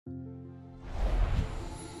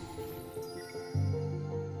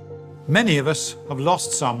Many of us have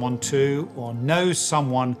lost someone to or know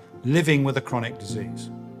someone living with a chronic disease.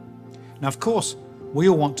 Now, of course, we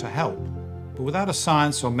all want to help, but without a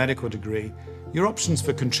science or medical degree, your options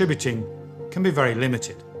for contributing can be very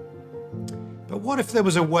limited. But what if there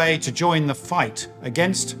was a way to join the fight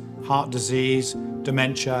against heart disease,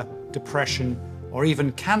 dementia, depression, or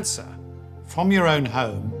even cancer from your own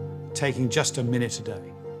home, taking just a minute a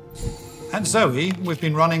day? At ZOE, we've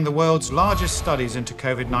been running the world's largest studies into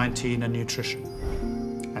COVID-19 and nutrition,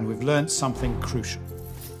 and we've learned something crucial.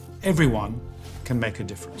 Everyone can make a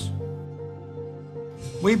difference.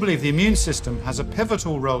 We believe the immune system has a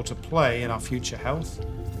pivotal role to play in our future health,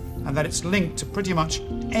 and that it's linked to pretty much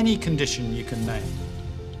any condition you can name.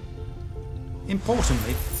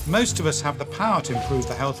 Importantly, most of us have the power to improve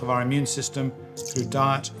the health of our immune system through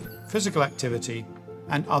diet, physical activity,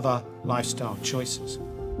 and other lifestyle choices.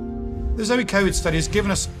 The ZOE COVID study has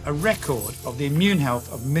given us a record of the immune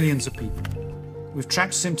health of millions of people. We've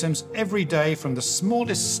tracked symptoms every day from the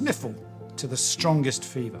smallest sniffle to the strongest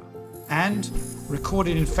fever, and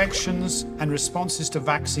recorded infections and responses to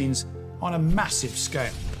vaccines on a massive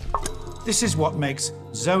scale. This is what makes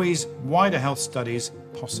ZOE's wider health studies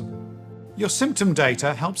possible. Your symptom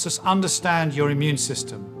data helps us understand your immune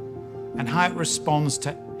system and how it responds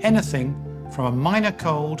to anything from a minor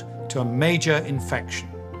cold to a major infection,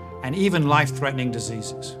 and even life-threatening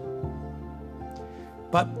diseases.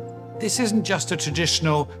 But this isn't just a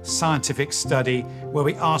traditional scientific study where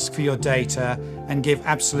we ask for your data and give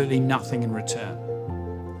absolutely nothing in return.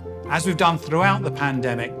 As we've done throughout the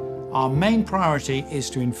pandemic, our main priority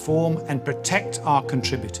is to inform and protect our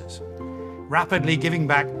contributors, rapidly giving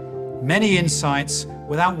back many insights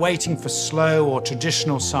without waiting for slow or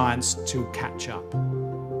traditional science to catch up.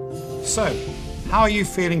 So, how are you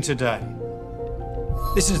feeling today?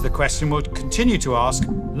 This is the question we'll continue to ask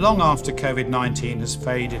long after COVID-19 has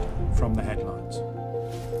faded from the headlines.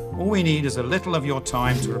 All we need is a little of your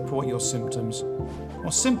time to report your symptoms,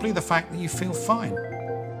 or simply the fact that you feel fine.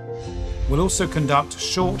 We'll also conduct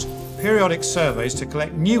short, periodic surveys to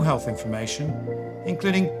collect new health information,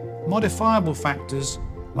 including modifiable factors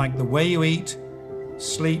like the way you eat,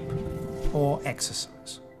 sleep, or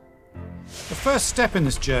exercise. The first step in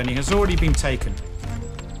this journey has already been taken.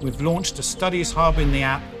 We've launched a Studies Hub in the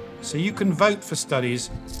app so you can vote for studies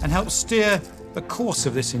and help steer the course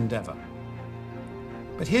of this endeavour.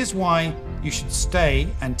 But here's why you should stay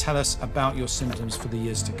and tell us about your symptoms for the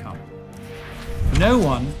years to come. No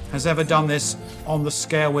one has ever done this on the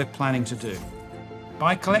scale we're planning to do.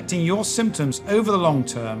 By collecting your symptoms over the long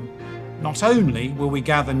term, not only will we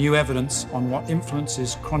gather new evidence on what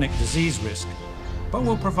influences chronic disease risk, but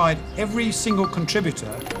we'll provide every single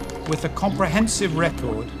contributor with a comprehensive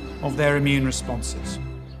record of their immune responses.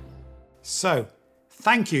 So,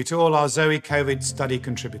 thank you to all our ZOE COVID study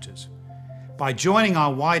contributors. By joining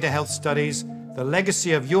our wider health studies, the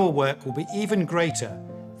legacy of your work will be even greater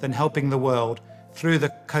than helping the world through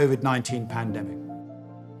the COVID-19 pandemic.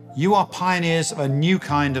 You are pioneers of a new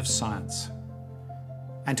kind of science.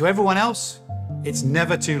 And to everyone else, it's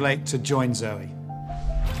never too late to join ZOE.